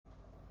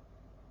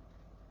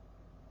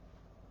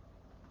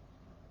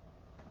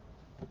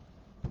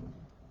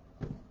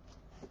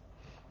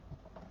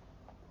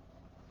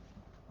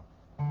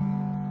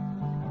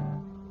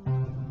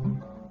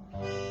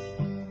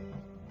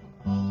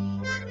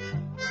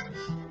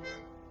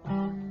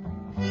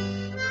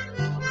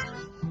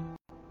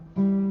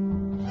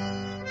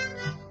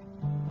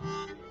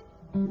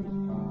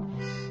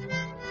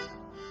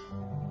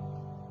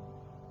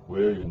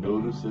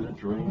said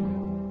it's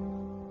raining.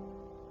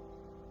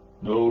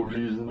 No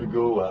reason to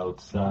go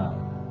outside.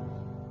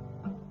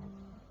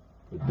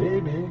 But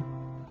baby,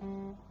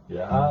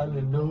 you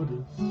hardly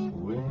notice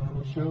when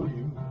I show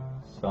you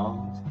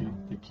songs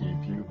to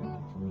keep you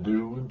from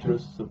doing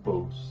just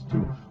supposed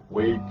to.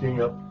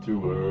 Waking up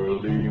too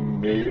early,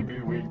 maybe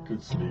we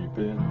could sleep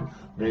in.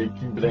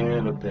 Making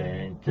banana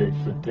pancakes,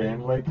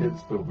 pretend like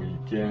it's the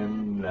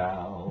weekend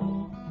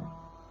now.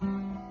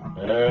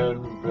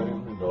 And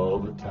raining all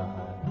the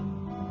time.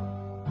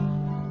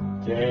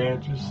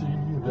 Can't you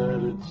see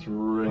that it's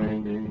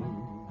raining?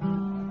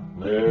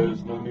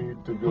 There's no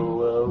need to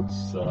go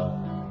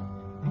outside.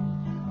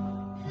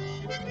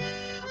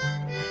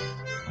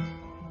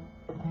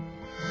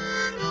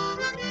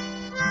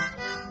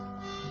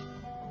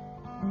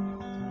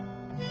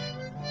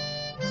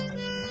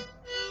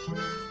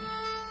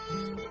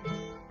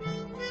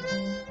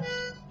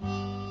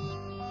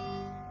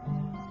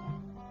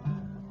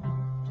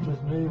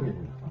 Just maybe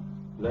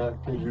like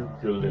a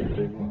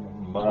ukulele,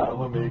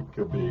 mama make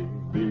a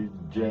baby,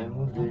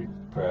 gently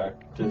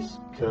practice,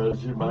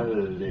 'cause you're my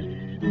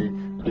lady.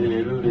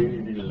 Little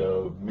lady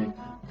love me,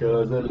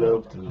 'cause I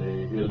love to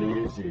lay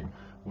lazy.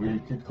 We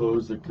could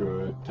close the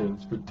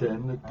curtains,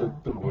 pretend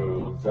that the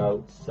world's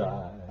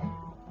outside,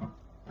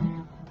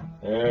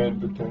 and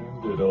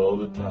pretend it all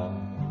the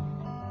time.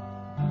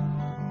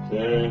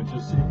 Can't you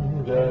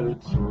see that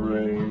it's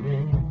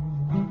raining?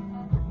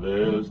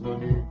 There's no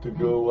need to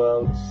go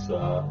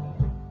outside.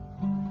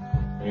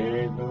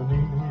 Ain't no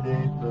need,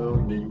 ain't no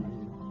need.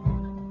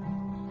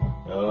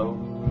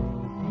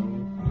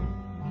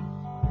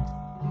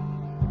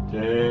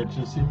 Can't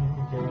you see,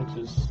 can't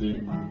you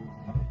see?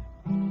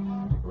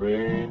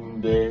 Rain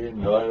day,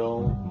 no, I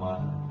don't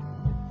mind.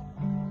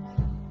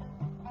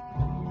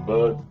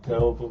 But the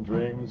telephone's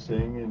ringing,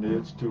 singing,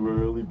 it's too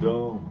early,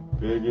 don't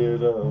pick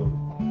it up.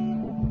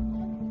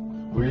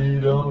 We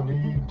don't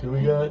need to,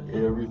 we got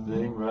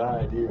everything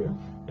right here.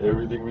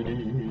 Everything we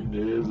need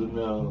is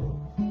enough.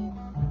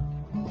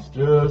 It's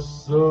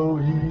just so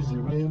easy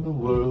when the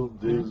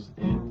world is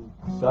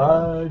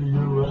inside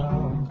your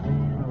arms. Do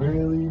you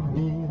really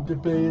need to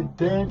pay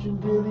attention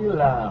to the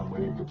alarm?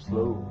 Wake up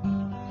slow,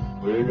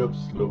 wake up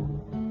slow,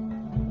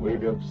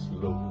 wake up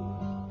slow.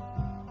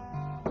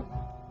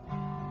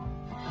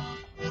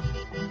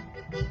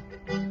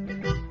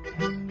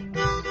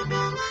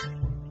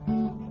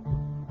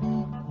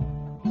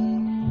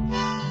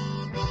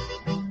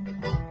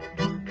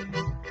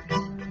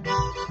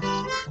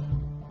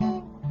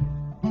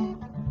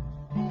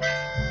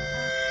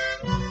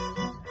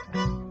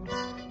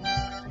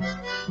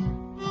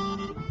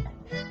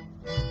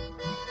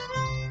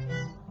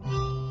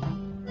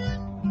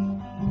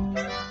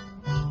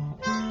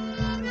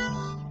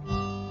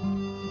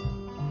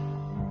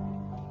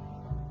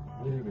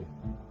 Baby,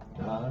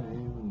 I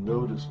even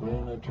notice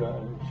when I try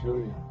to show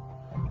you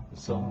the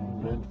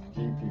song meant to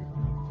keep you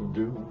from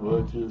doing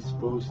what you're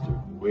supposed to.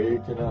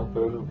 Waking up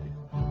early,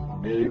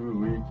 maybe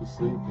we could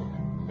sleep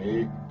in.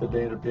 Make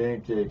banana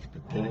pancakes,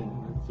 pretend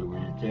it's the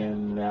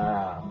weekend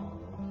now.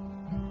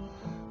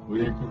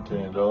 We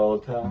pretend all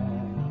the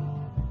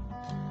time.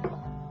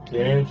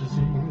 Can't you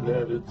see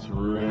that it's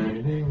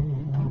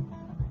raining?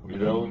 We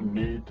don't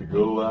need to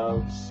go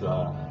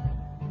outside.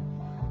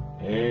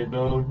 Ain't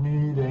no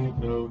need, ain't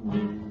no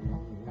need.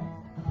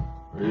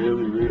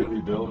 Really,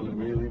 really don't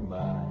really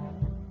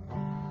mind.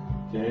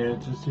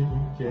 Can't you see,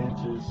 can't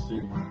you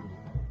see?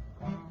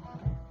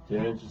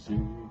 Can't you see,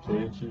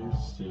 can't you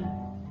see?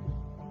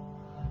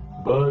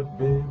 But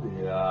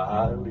baby, I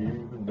hardly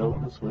even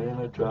notice when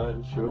I try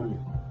to show you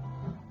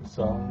the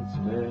song that's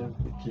meant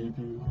to keep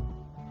you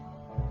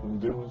from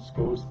doing what you're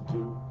supposed to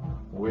do.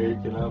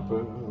 Waking up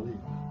early,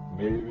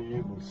 maybe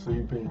you were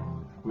sleeping.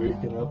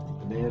 Waking up to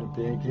banana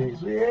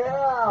pancakes,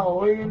 yeah,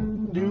 we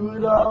can do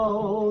it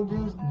all,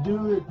 just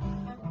do it,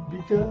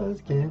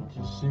 because can't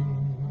you see,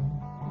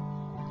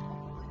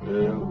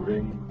 the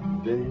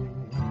rain day,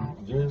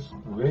 just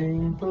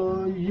rain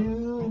for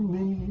you and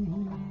me,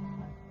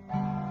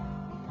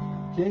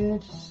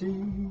 can't you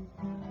see,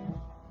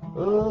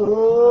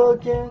 oh,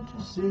 can't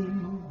you see,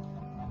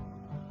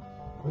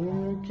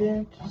 well,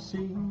 can't you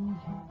see,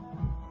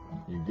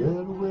 you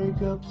gotta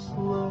wake up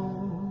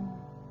slow.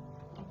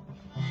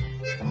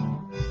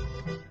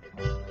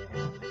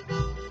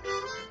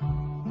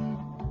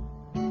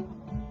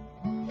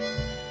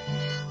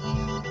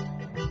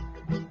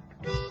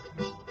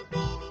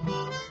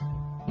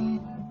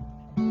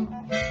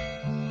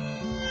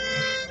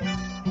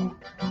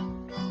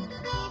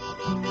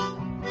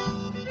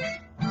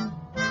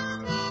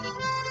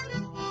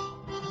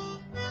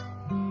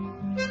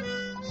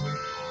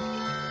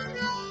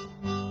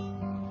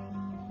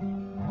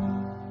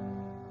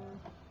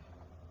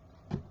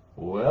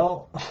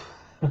 Well,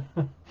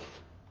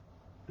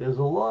 there's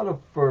a lot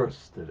of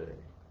firsts today.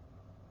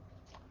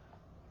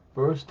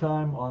 First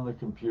time on the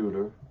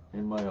computer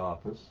in my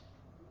office,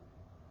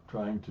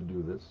 trying to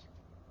do this.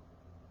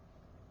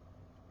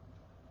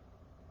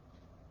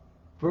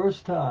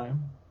 First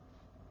time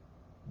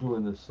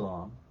doing this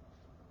song.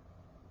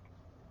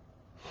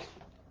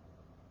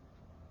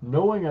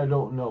 knowing I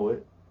don't know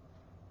it,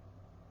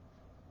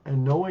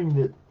 and knowing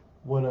that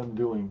what I'm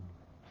doing,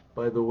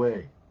 by the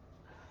way,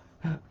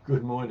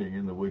 good morning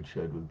in the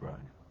woodshed with Brian.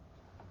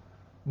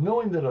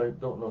 Knowing that I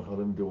don't know how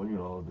I'm doing and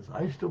all of this,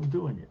 I'm still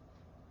doing it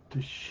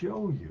to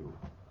show you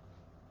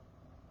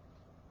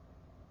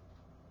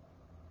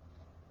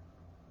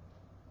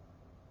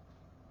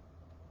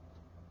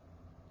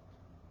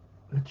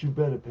that you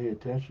better pay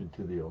attention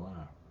to the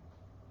alarm.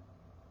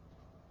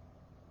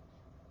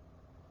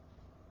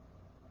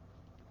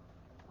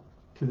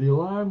 To the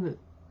alarm that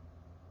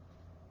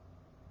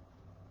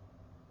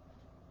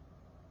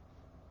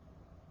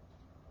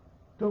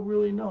don't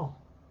really know.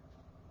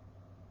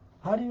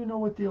 How do you know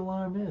what the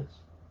alarm is?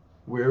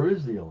 Where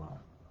is the alarm?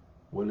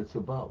 What it's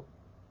about?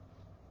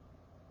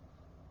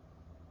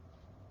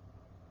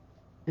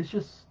 It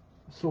just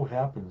so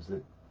happens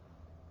that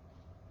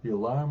the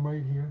alarm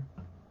right here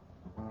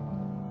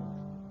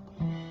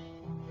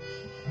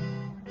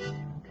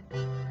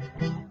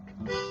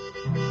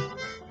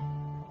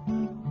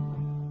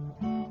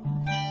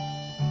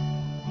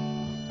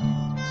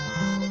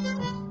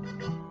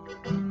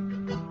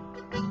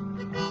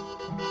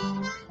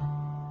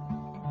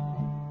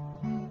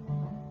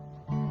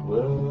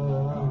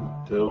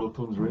well,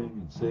 telephone's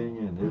ringing,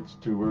 singing, it's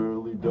too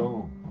early,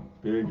 don't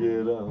pick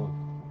it up.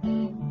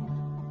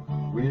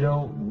 We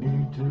don't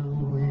need to,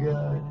 we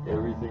got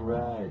everything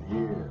right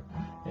here,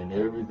 and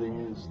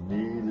everything is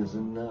neat is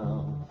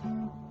enough.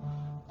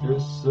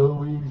 Just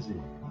so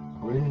easy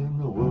when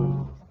the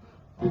world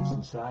fits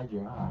inside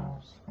your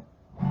arms.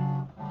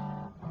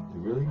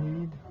 You really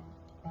need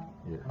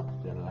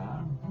that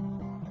alarm?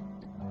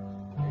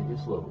 Take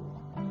it slow.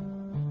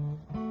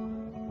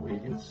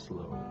 Wake it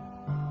slow.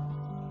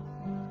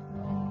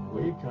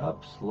 Wake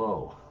up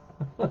slow.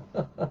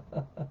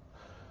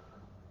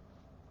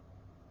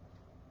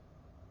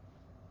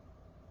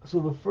 So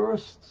the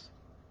firsts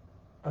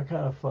are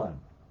kind of fun,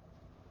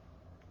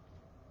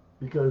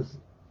 because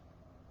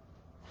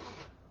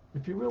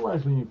if you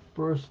realize when you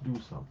first do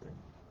something,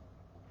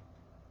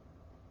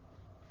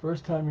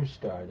 first time you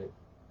start it,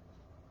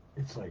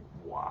 it's like,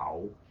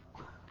 wow,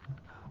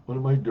 what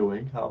am I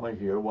doing? How am I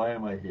here? Why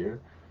am I here?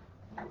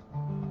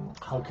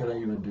 How can I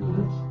even do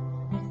this?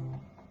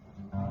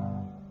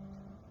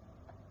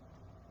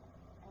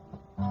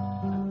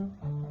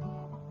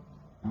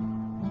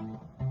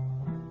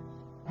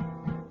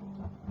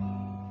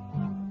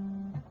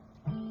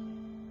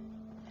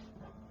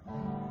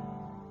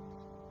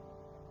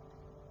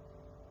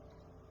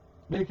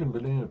 Making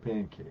banana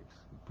pancakes,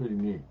 pretty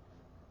neat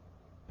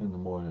in the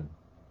morning.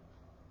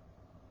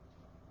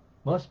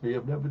 Must be,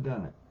 I've never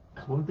done it.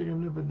 It's one thing I've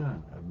never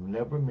done. I've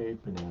never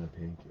made banana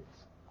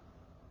pancakes.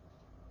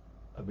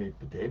 I've made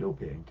potato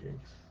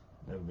pancakes,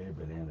 never made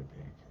banana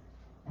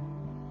pancakes.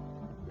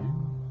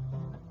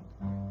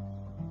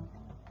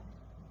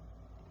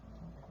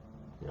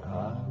 You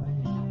hardly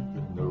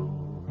even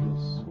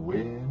notice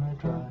when I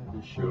try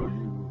to show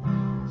you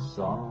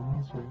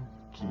songs will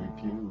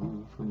keep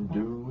you from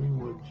doing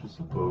what you're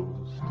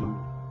supposed to.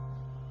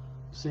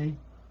 See,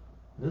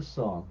 this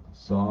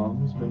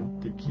song's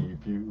meant to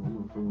keep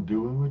you from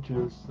doing what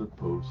you're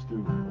supposed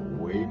to.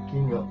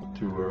 Waking up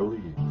too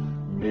early,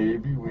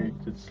 maybe we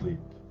could sleep.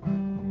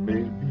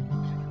 Maybe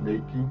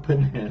make you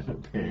banana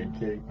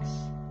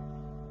pancakes.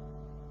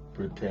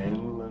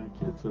 Pretend like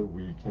it's a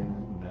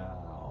weekend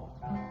now,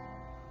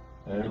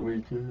 and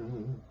we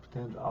could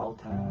pretend all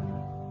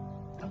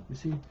time. You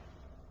see,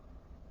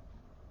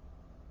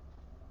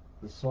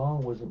 the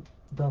song wasn't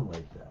done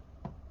like that.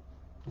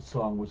 The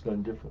song was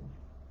done differently.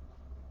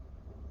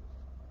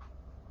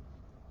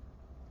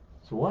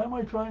 So why am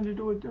I trying to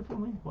do it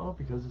differently? Well,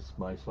 because it's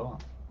my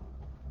song.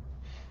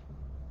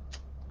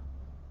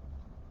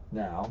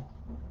 Now,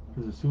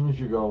 because as soon as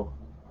you go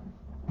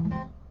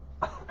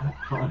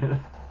on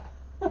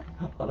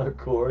a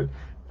chord,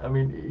 I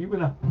mean,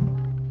 even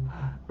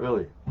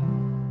really,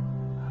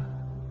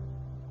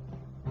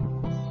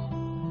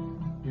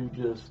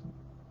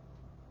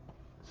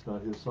 it's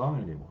not his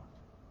song anymore.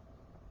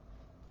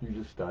 You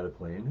just started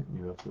playing it, and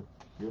you have to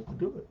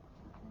do it.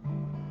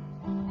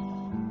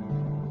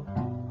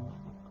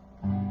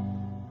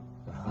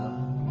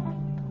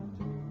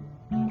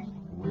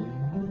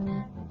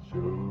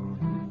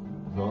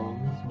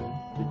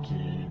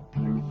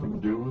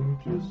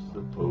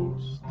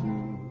 Supposed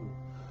to.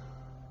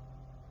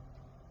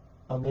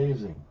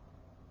 Amazing.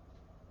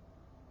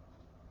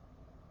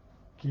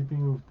 Keeping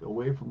you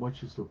away from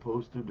what you're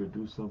supposed to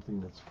do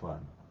something that's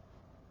fun.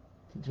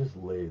 To just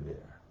lay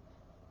there.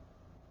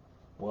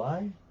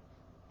 Why?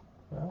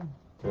 Well,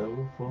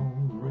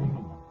 telephone's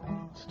ringing.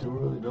 It's too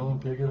early, don't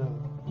pick it up.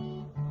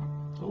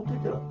 Don't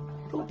pick it up.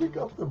 Don't pick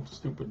up the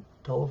stupid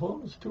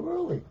telephone, it's too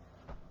early.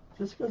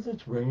 Just because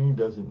it's ringing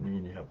doesn't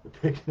mean you have to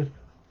pick it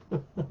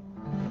up.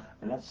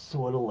 And that's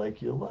sort of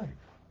like your life.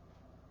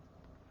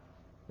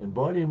 In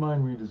Body and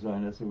Mind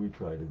Redesign, that's what we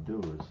try to do,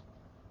 is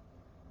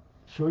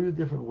show you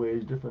different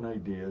ways, different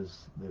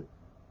ideas that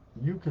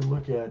you can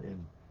look at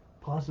and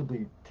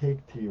possibly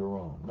take to your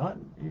own. Not,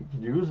 you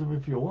can use them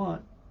if you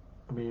want.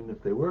 I mean,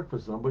 if they work for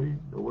somebody,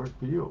 they'll work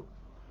for you.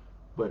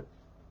 But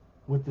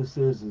what this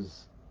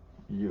is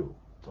you.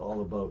 It's all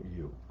about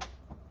you.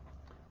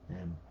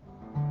 And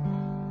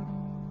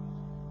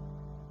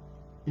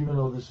even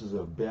though this is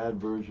a bad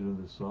version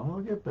of the song,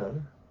 it'll get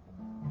better.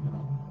 You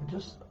know,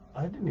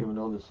 I didn't even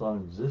know the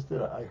song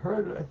existed. I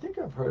heard it. I think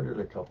I've heard it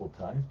a couple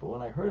times, but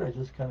when I heard it, it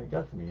just kind of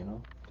got to me, you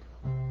know.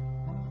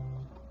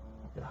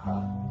 You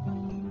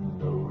hardly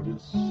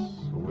notice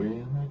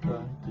when I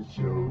try to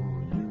show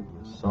you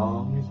a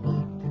song is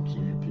meant to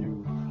keep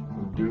you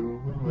from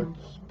doing what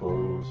you're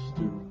supposed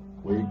to.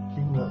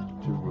 Waking up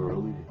too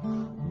early,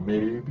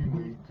 maybe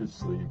we could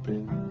sleep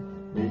in.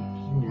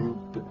 Making you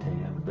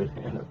pretend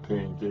banana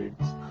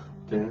pancakes,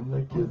 pretend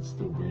like it's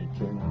the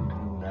weekend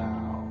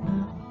now.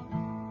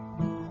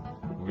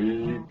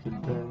 We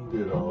pretend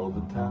it all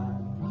the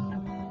time.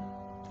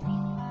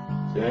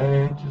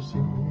 Can't you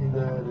see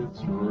that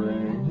it's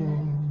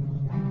raining?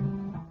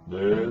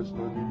 There's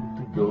no need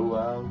to go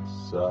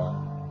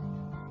outside.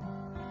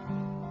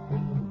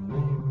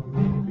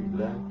 Maybe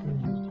like a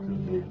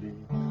ukulele,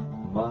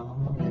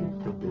 mama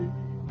make a baby.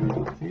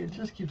 See, it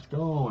just keeps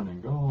going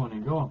and going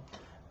and going.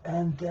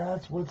 And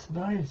that's what's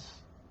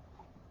nice.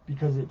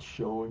 Because it's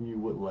showing you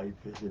what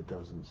life is. It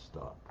doesn't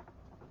stop.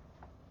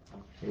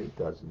 It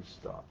doesn't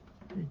stop.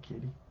 Hey,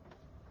 kitty.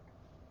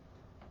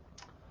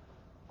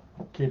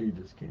 Kitty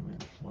just came in.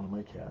 One of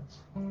my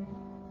cats.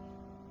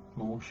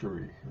 Mon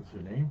Cherie is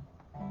her name.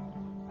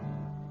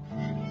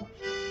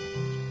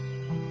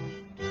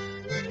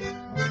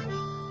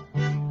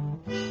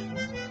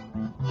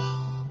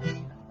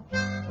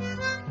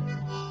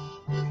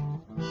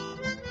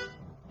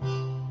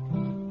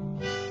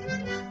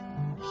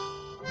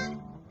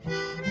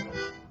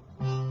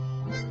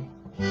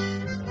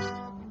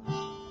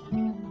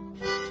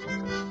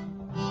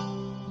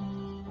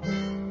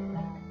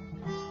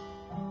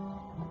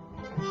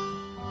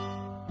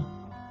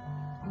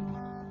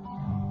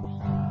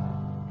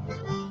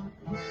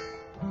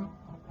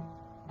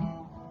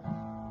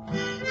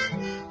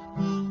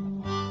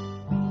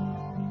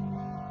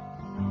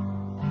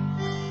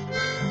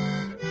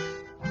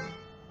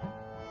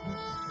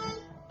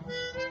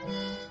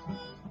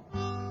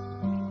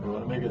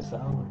 Make it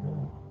sound like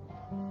that.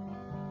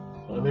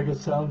 Want to make it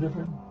sound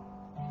different?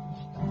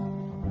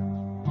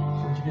 That's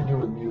what you can do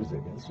with music.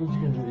 That's what you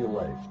can do with your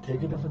life.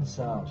 Take a different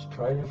sounds,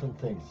 try different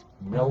things,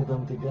 meld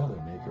them together,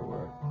 make it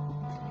work.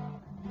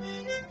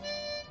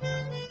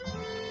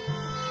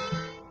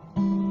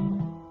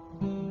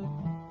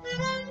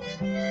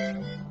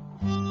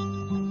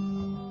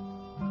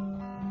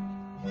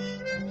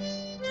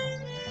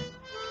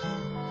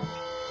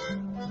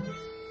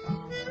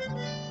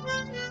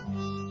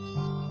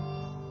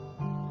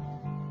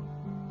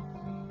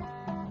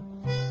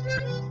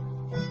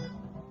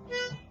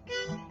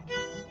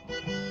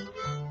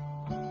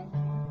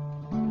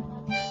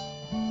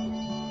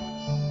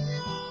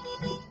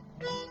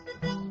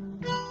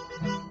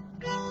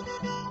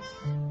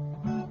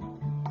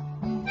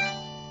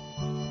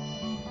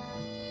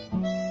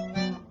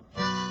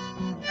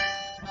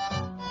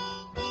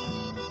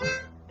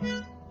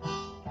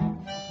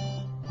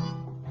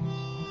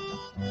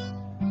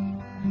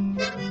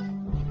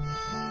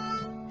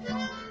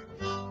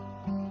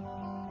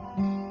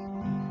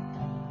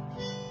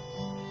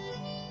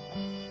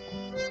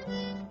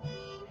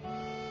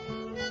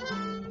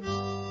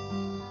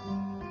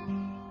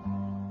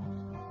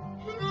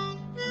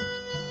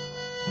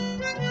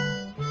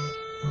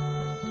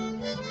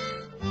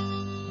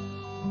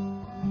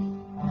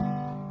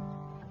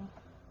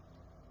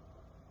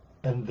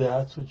 And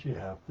that's what you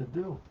have to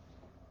do.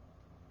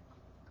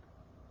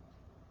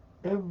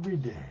 Every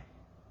day.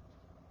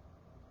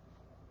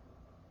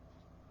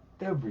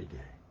 Every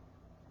day.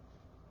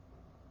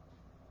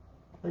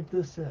 Like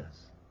this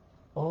says.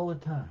 All the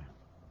time.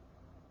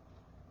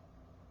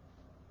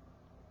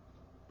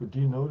 But do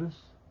you notice?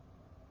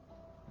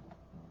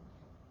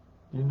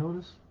 Do you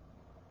notice?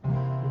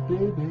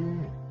 Baby,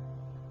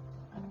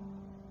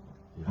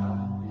 you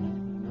hardly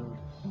even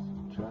notice.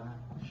 I'm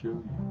trying to show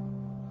you.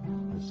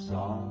 The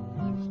song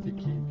is to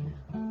keep you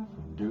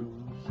from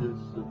doing what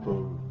you're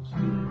supposed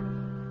to.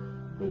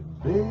 But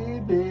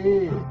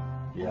baby,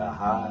 you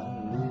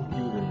hardly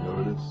even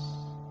notice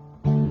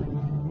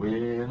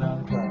when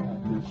I'm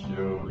trying to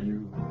show you.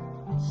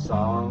 The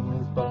song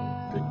is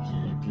bound to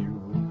keep you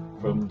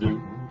from doing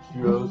what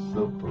you're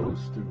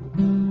supposed to.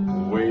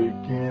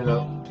 Waking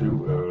up too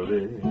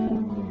early,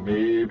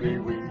 maybe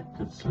we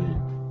could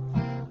sleep.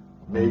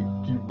 Make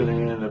you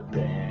banana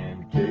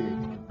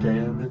pancake,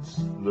 pretend it's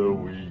the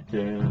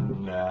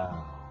weekend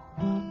now.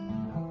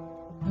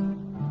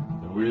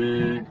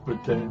 We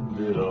pretend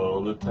it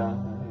all the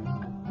time.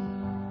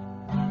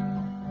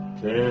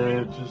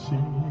 Can't you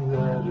see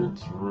that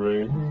it's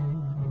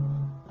raining?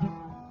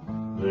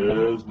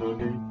 There's no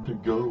need to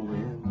go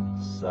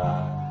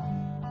inside.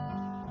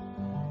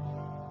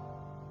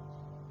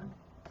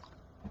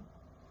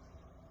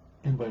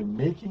 And by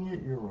making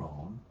it your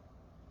own,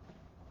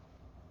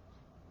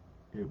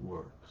 it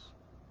works.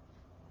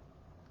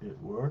 It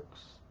works,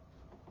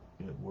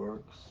 it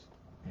works,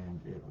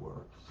 and it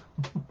works.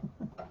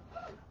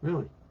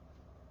 Really.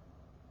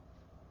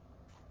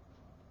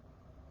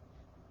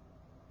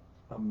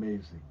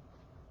 amazing.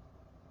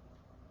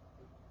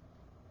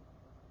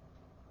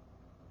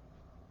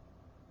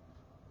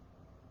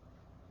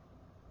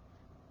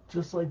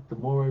 Just like the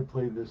more I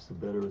play this, the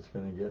better it's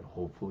going to get,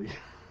 hopefully.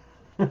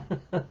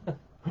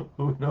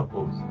 Who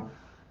knows?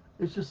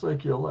 It's just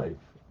like your life.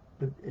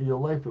 But in your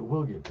life, it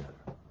will get better.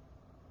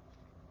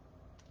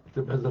 It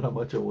depends on how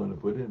much I want to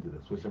put into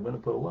this, which I'm going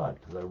to put a lot,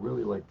 because I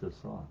really like this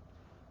song.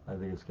 I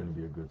think it's going to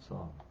be a good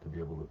song to be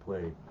able to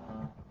play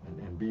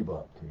and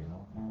bebop to, you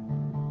know?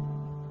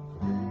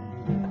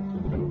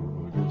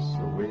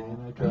 So when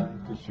I try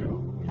to show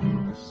you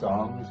the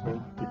song is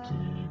meant to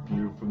keep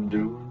you from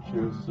doing what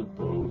you're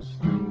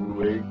supposed to,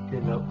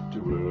 waking up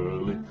too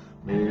early,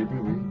 maybe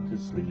we could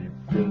sleep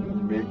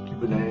and make you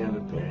banana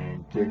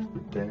pancakes,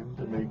 pretend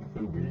to make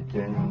the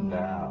weekend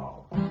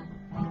now.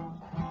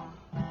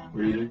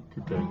 We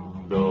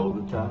pretend all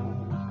the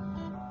time.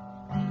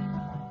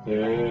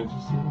 Can't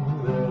you see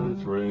that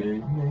it's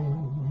raining?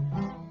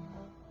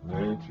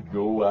 Then you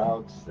go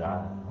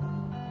outside.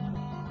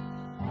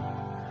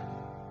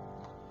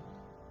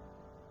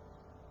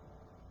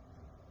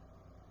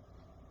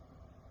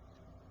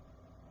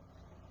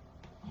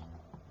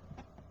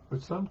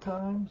 But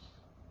sometimes,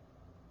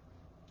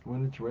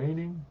 when it's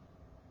raining,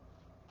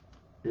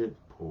 it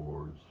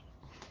pours.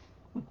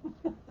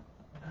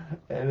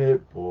 And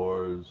it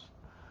pours.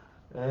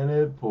 And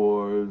it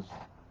pours.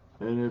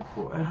 And it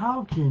pours. And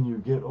how can you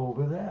get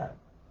over that?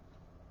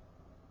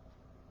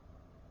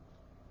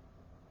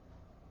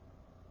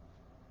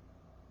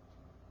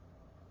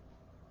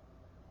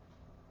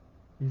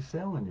 He's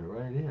selling you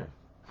right here.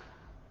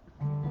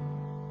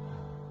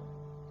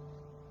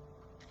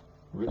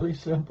 Really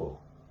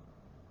simple.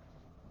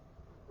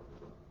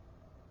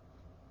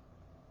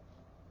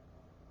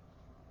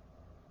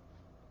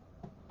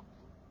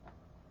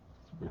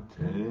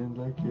 Pretend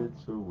like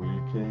it's a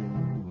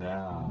weekend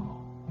now.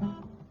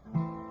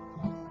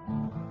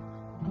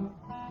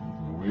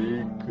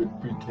 We could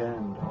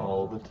pretend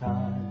all the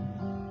time.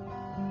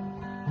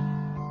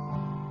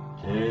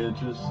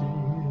 Can't you see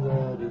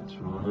that it's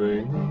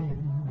raining?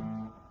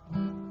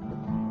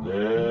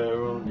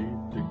 There'll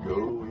need to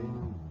go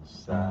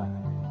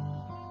inside.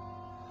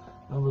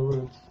 In other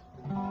words,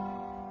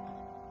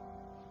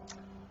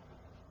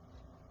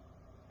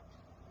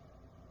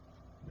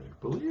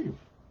 make believe.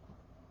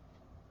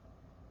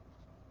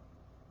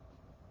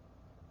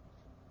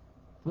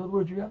 In other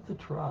words, you have to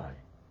try.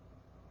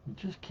 You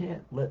just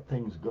can't let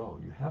things go.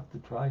 You have to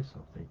try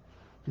something.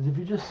 Because if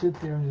you just sit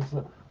there and just,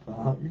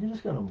 you're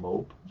just going to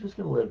mope. You're just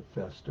going to let it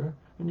fester.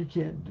 And you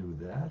can't do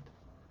that.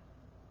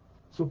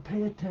 So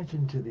pay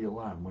attention to the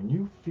alarm. When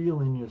you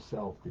feel in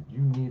yourself that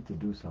you need to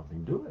do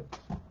something, do it.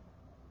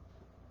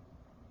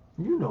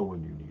 You know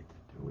when you need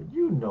to do it.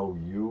 You know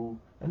you.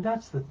 And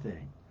that's the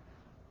thing.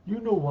 You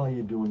know why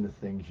you're doing the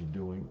things you're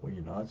doing or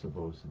you're not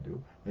supposed to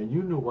do. And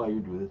you know why you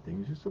do the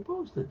things you're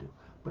supposed to do.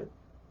 But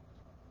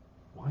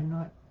why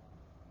not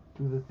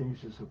do the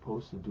things you're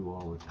supposed to do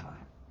all the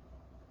time?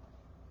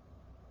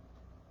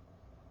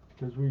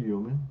 Because we're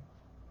human.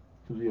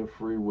 Because we have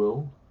free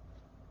will.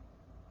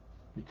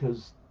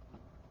 Because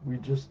we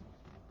just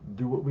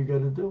do what we got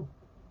to do.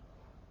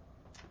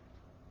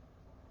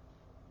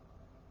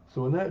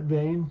 So in that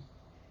vein,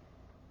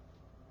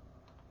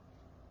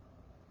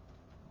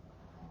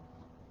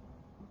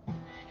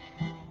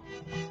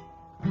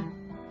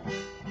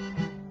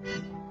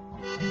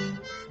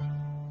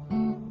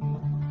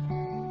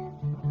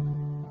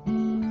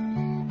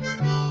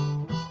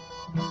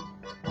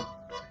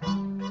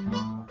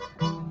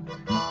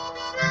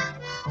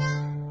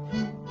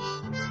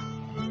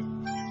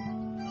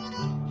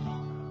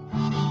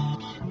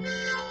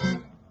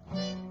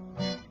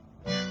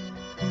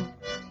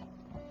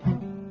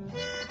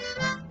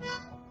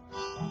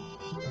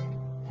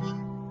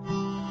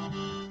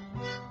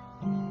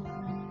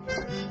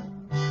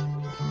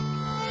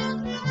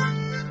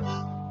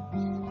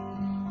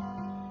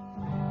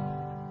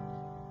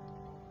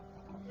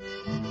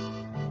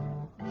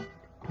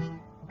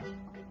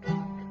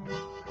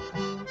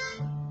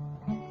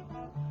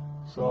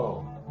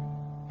 so,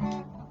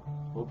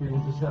 hope you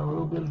can just have a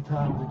little bit of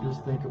time to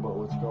just think about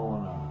what's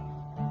going on.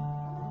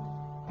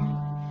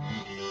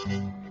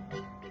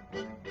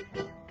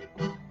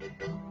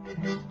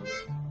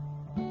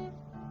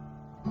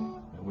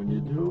 And when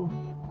you do,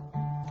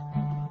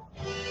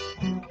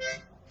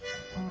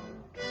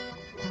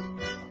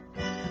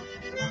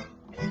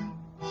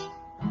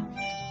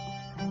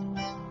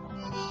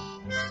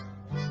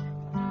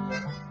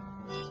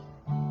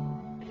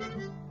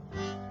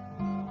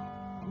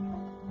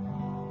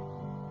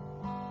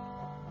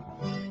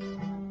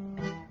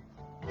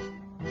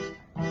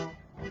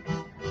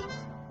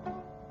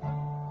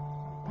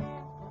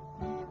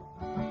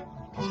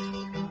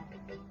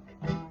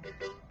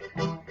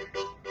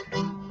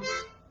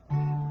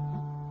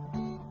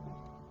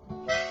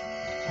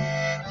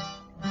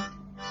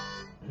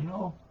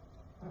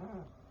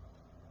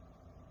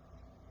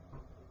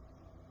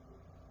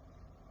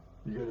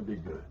 you got to be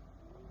good.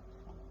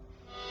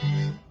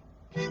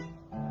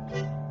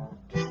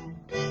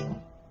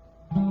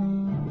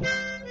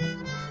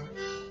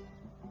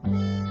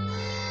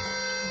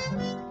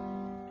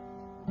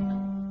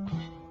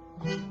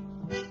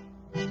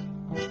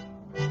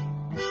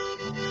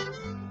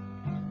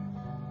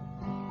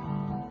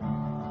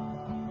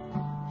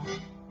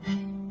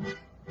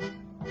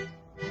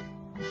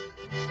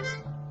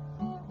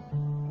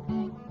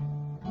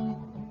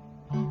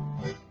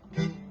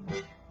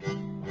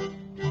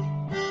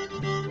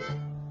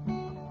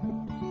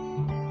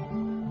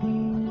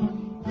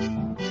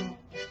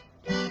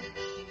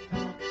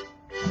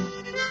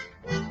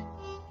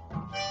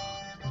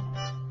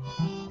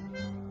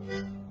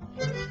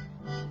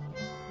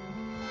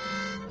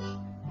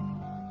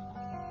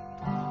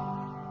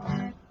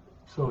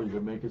 So you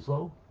gotta make it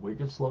slow,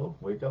 wake up slow.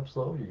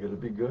 You gotta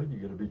be good. You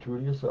gotta be true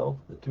to yourself.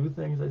 The two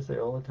things I say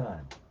all the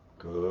time: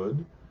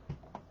 good,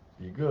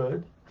 be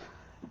good,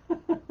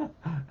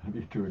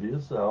 be true to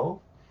yourself.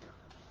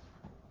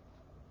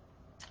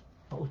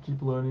 I'll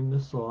keep learning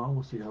this song.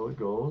 We'll see how it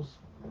goes.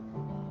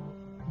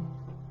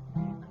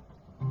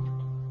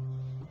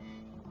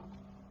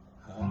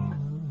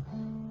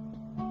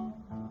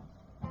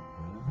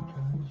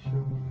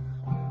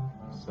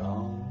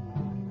 Song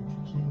to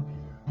keep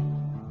you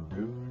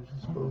doing what you're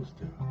supposed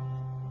to.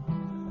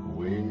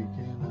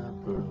 Waking up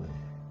early,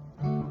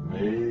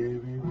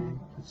 maybe we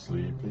could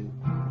sleep in,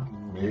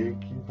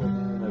 make you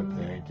banana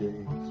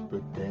pancakes,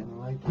 pretend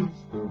like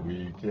it's the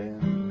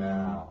weekend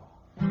now,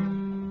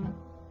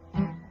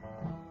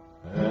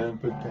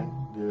 and pretend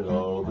it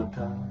all the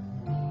time.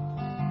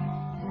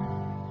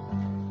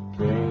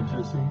 Can't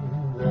you see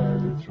that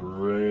it's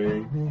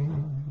raining?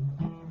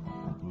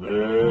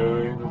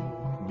 There ain't no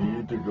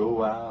need to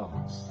go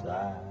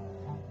outside.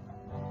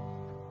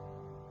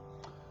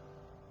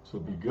 So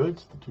be good,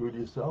 stay true to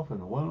yourself,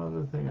 and one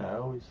other thing I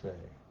always say.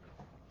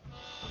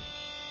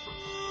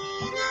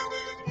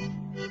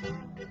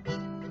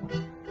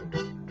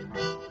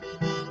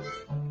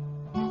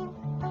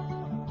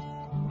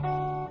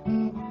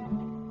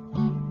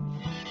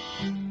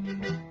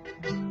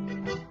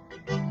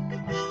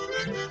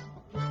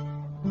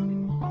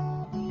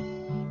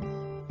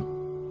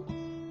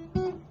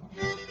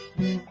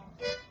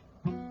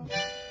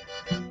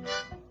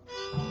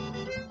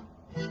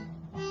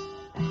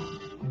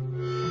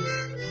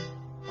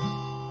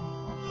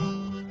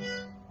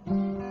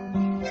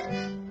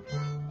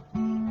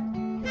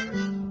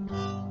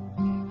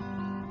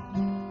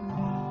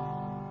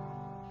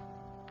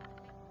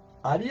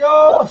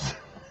 Adios!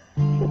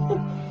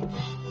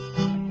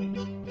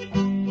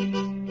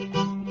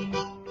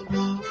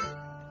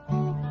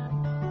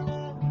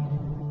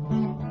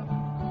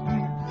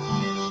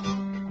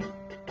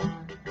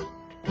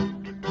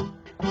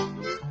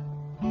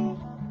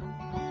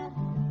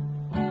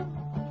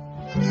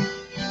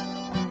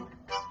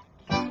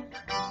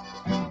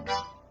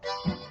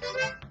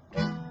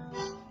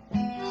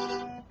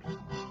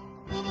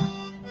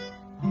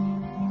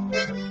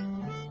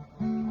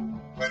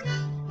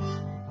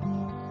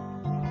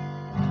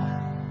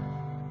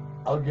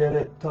 I'll get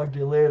it. Talk to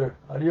you later.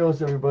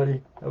 Adios,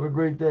 everybody. Have a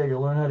great day.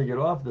 You'll learn how to get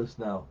off this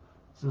now.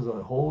 This is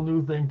a whole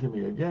new thing to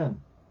me. Again,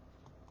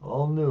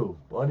 all new.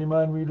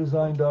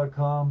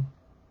 BodyMindRedesign.com.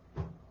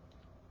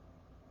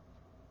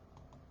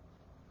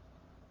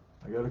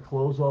 I got to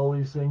close all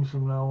these things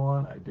from now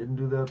on. I didn't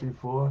do that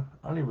before.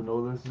 I don't even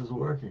know this is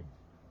working.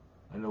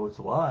 I know it's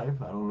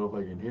live. I don't know if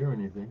I can hear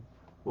anything.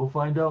 We'll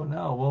find out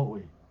now, won't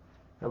we?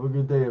 Have a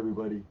good day,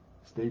 everybody.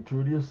 Stay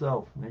true to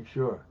yourself. Make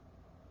sure.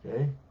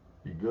 Okay?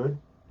 Be good.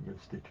 You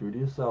gotta stay true to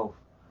yourself.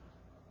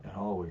 And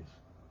always.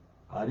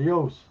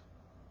 Adios.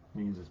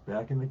 Means it's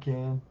back in the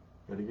can.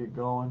 Gotta get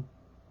going.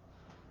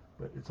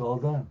 But it's all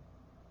done.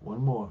 One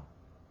more.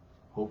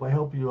 Hope I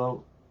help you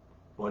out.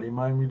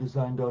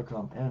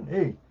 BodyMindRedesign.com. And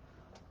hey,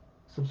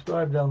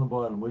 subscribe down the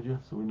bottom, would you?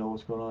 So we know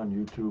what's going on.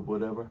 YouTube,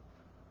 whatever.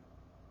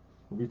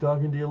 We'll be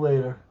talking to you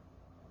later.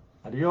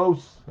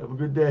 Adios. Have a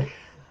good day.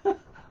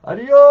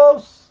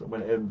 Adios. I'm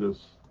going to end this.